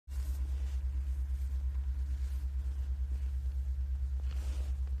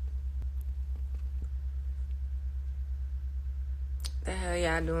The hell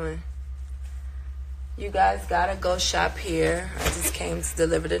y'all doing? You guys gotta go shop here. I just came to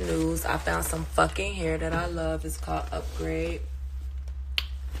deliver the news. I found some fucking hair that I love. It's called Upgrade.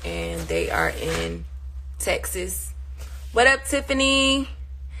 And they are in Texas. What up, Tiffany?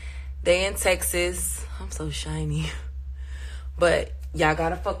 They in Texas. I'm so shiny. But y'all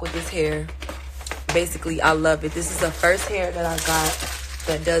gotta fuck with this hair. Basically, I love it. This is the first hair that I got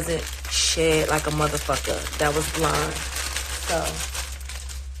that doesn't shed like a motherfucker that was blonde. So,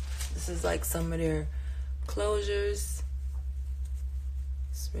 this is like some of their closures.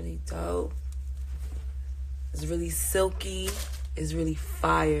 It's really dope. It's really silky. It's really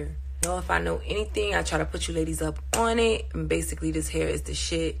fire. You know, if I know anything, I try to put you ladies up on it. And basically, this hair is the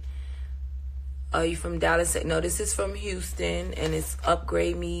shit. Are you from Dallas? No, this is from Houston. And it's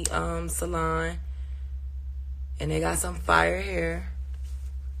Upgrade Me Salon. And they got some fire hair.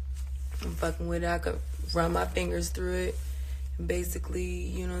 I'm fucking with it. I could run my fingers through it. And basically,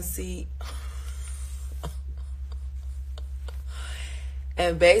 you know, see...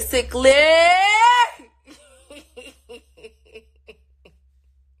 And basically, this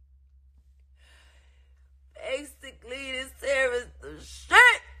hair is the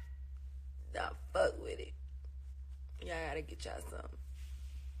shit. Now fuck with it. Y'all gotta get y'all some.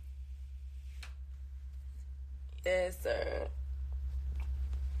 Yes, sir.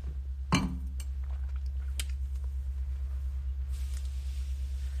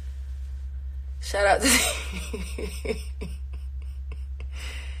 Shout out to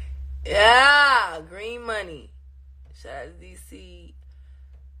yeah, green money. Shout out to DC.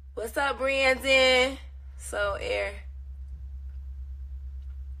 What's up, Brandon? So air.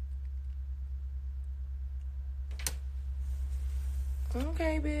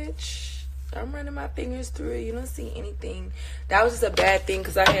 Okay, bitch. I'm running my fingers through it. You don't see anything. That was just a bad thing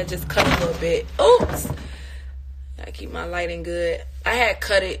because I had just cut a little bit. Oops. I keep my lighting good. I had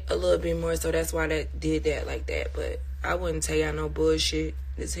cut it a little bit more, so that's why that did that like that. But I wouldn't tell y'all no bullshit.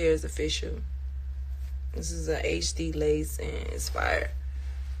 This hair is official. This is a HD lace and it's fire.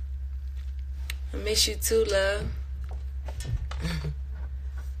 I miss you too, love.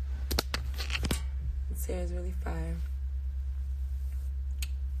 This hair is really fire.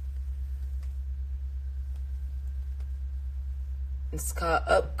 It's called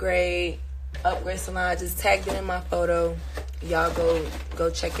Upgrade Salon. I just tagged it in my photo. Y'all go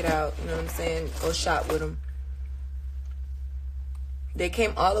check it out. You know what I'm saying? Go shop with them. They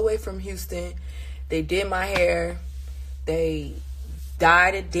came all the way from Houston. They did my hair. They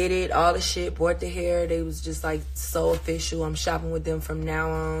dyed it, did it, all the shit, bought the hair. They was just like so official. I'm shopping with them from now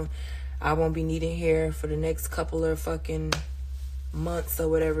on. I won't be needing hair for the next couple of fucking months or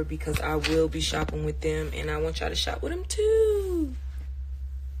whatever because I will be shopping with them and I want y'all to shop with them too.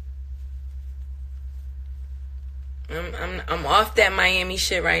 I'm off that Miami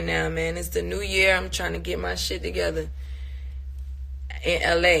shit right now, man. It's the new year. I'm trying to get my shit together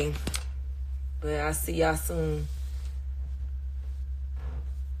in LA. But I'll see y'all soon.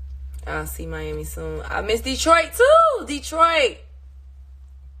 I'll see Miami soon. I miss Detroit too. Detroit.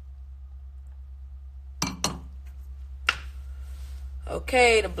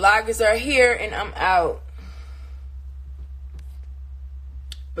 Okay, the bloggers are here and I'm out.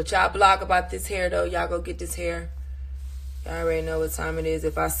 But y'all blog about this hair though. Y'all go get this hair. Y'all already know what time it is.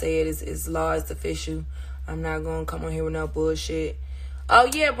 If I say it, it's law, it's official. I'm not going to come on here with no bullshit. Oh,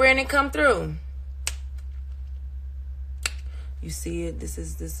 yeah, Brandon, come through. You see it? This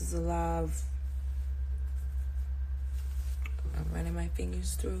is a live. I'm running my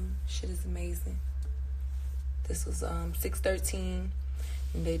fingers through. Shit is amazing. This was 6/13,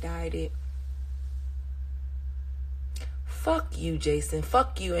 and they dyed it. Fuck you, Jason.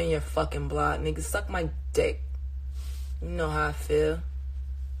 Fuck you and your fucking blog, nigga. Suck my dick. You know how I feel.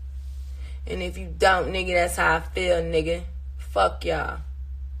 And if you don't, nigga, that's how I feel, nigga. Fuck y'all.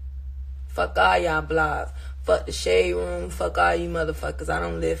 Fuck all y'all blogs. Fuck the shade room. Fuck all you motherfuckers. I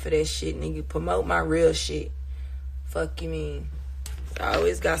don't live for that shit, nigga. Promote my real shit. Fuck you mean. I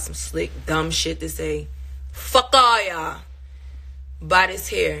always got some slick, dumb shit to say. Fuck all y'all. Buy this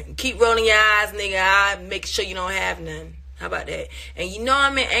hair. Keep rolling your eyes, nigga. I make sure you don't have none. How about that? And you know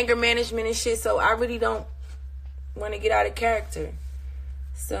I'm in anger management and shit, so I really don't want to get out of character.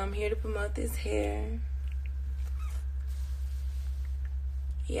 So I'm here to promote this hair.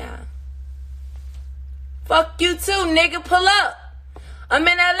 Yeah. Fuck you too, nigga. Pull up. I'm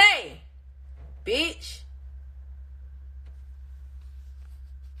in LA. Bitch.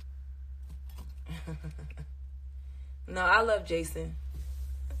 No, I love Jason.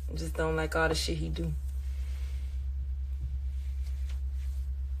 I just don't like all the shit he do.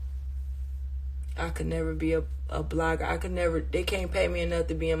 I could never be a blogger. I could never. They can't pay me enough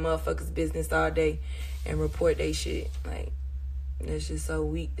to be in motherfuckers' business all day and report they shit. Like, that's just so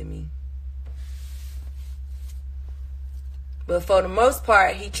weak to me. But for the most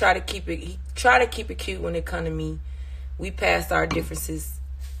part, he try to keep it cute when it come to me. We passed our differences.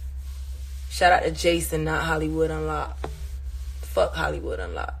 Shout out to Jason, not Hollywood Unlocked. Fuck Hollywood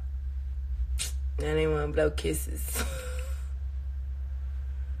Unlocked. Now they want to blow kisses.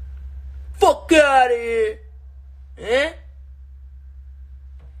 Fuck out of here. Eh?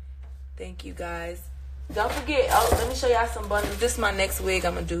 Thank you, guys. Don't forget. Oh, let me show y'all some bundles. This is my next wig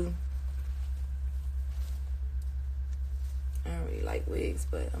I'm going to do. I don't really like wigs,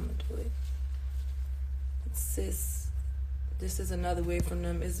 but I'm going to do it. This is another wig from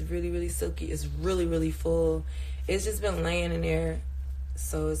them. It's really, really silky. It's really, really full. It's just been laying in there.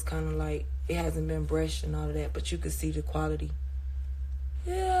 So it's kind of like, it hasn't been brushed and all of that. But you can see the quality.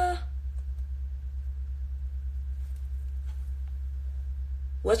 Yeah.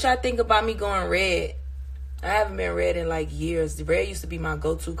 What y'all think about me going red? I haven't been red in like years. The red used to be my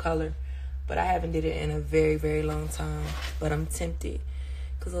go-to color. But I haven't did it in a very, very long time. But I'm tempted.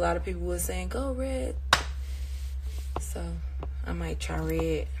 Because a lot of people were saying, go red. So, I might try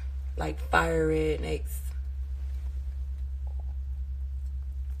red. Like fire red next.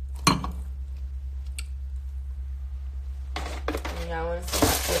 And y'all want to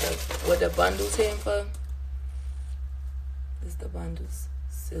see what the bundles hitting for? This is the bundles.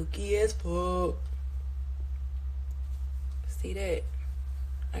 Silky as fuck. See that?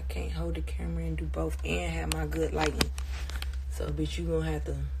 I can't hold the camera and do both and have my good lighting. So, bitch, you gonna have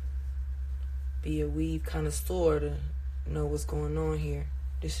to be a weave connoisseur to know what's going on here.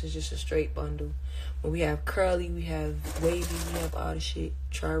 This is just a straight bundle. But we have curly, we have wavy, we have all the shit.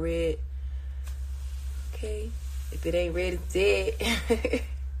 Try red. Okay. If it ain't red, it's dead.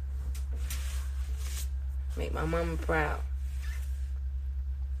 Make my mama proud.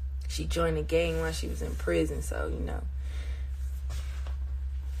 She joined the gang while she was in prison, so you know.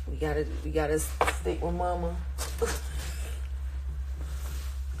 We gotta stick with mama.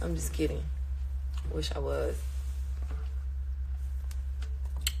 I'm just kidding. Wish I was.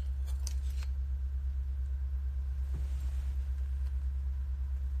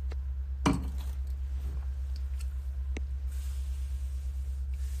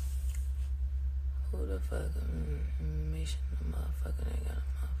 Who the fuck? Mission the motherfucker. They got a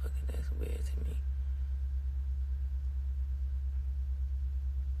motherfucker that's weird to me.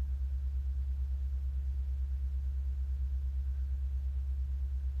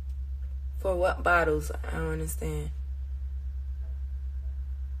 For what bottles? I don't understand.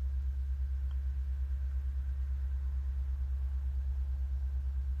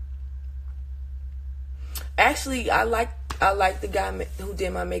 Actually, I like the guy who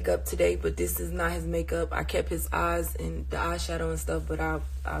did my makeup today, but this is not his makeup. I kept his eyes and the eyeshadow and stuff, but I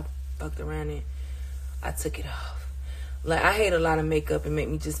fucked around and I took it off. Like, I hate a lot of makeup and make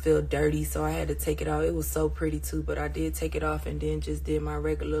me just feel dirty, so I had to take it off. It was so pretty, too, but I did take it off and then just did my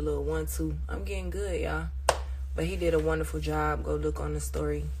regular little 1-2. I'm getting good, y'all. But he did a wonderful job. Go look on the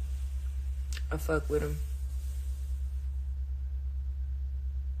story. I fuck with him.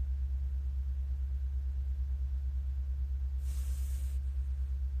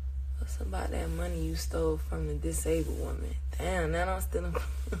 What's about that money you stole from the disabled woman? Damn, now I'm still...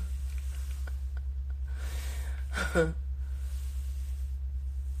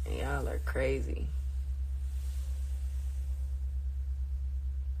 Y'all are crazy.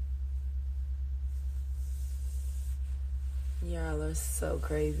 Y'all are so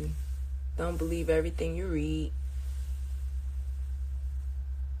crazy. Don't believe everything you read.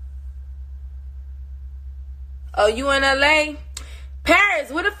 Oh, you in LA?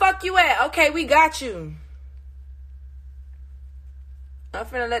 Paris, where the fuck you at? Okay, we got you. I'm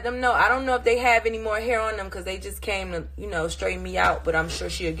finna let them know. I don't know if they have any more hair on them because they just came to, you know, straighten me out. But I'm sure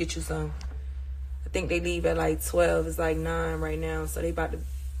she'll get you some. I think they leave at like 12. It's like 9 right now. So they about to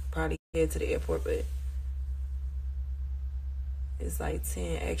probably head to the airport. But it's like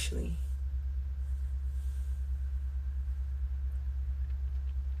 10 actually.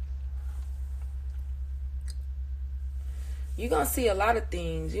 You're going to see a lot of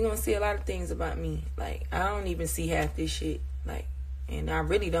things. You're going to see a lot of things about me. Like, I don't even see half this shit. Like. And I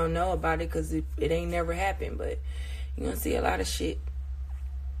really don't know about it because it ain't never happened. But you're going to see a lot of shit.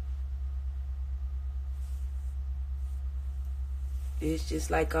 It's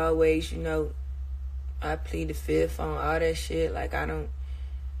just like always, you know, I plead the fifth on all that shit. Like, I don't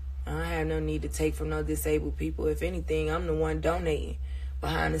have no need to take from no disabled people. If anything, I'm the one donating.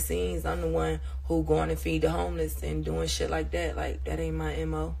 Behind the scenes, I'm the one who going to feed the homeless and doing shit like that. Like, that ain't my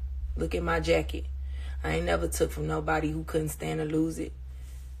MO. Look at my jacket. I ain't never took from nobody who couldn't stand to lose it.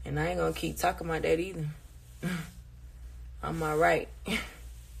 And I ain't gonna keep talking about that either. I'm alright.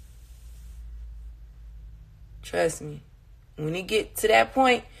 Trust me. When it get to that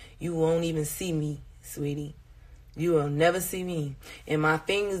point, you won't even see me, sweetie. You will never see me. And my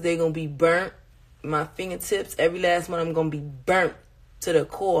fingers, they gonna be burnt. My fingertips, every last one, I'm gonna be burnt to the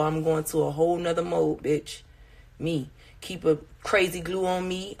core. I'm going to a whole nother mode, bitch. Me. Keep a crazy glue on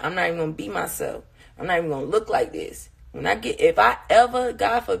me. I'm not even gonna be myself. I'm not even gonna look like this. If I ever,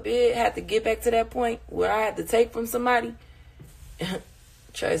 God forbid, have to get back to that point where I have to take from somebody,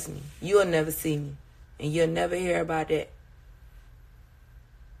 trust me, you'll never see me. And you'll never hear about that.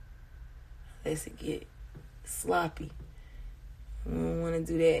 Unless it get sloppy. I don't want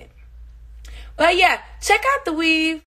to do that. But yeah, check out the weave.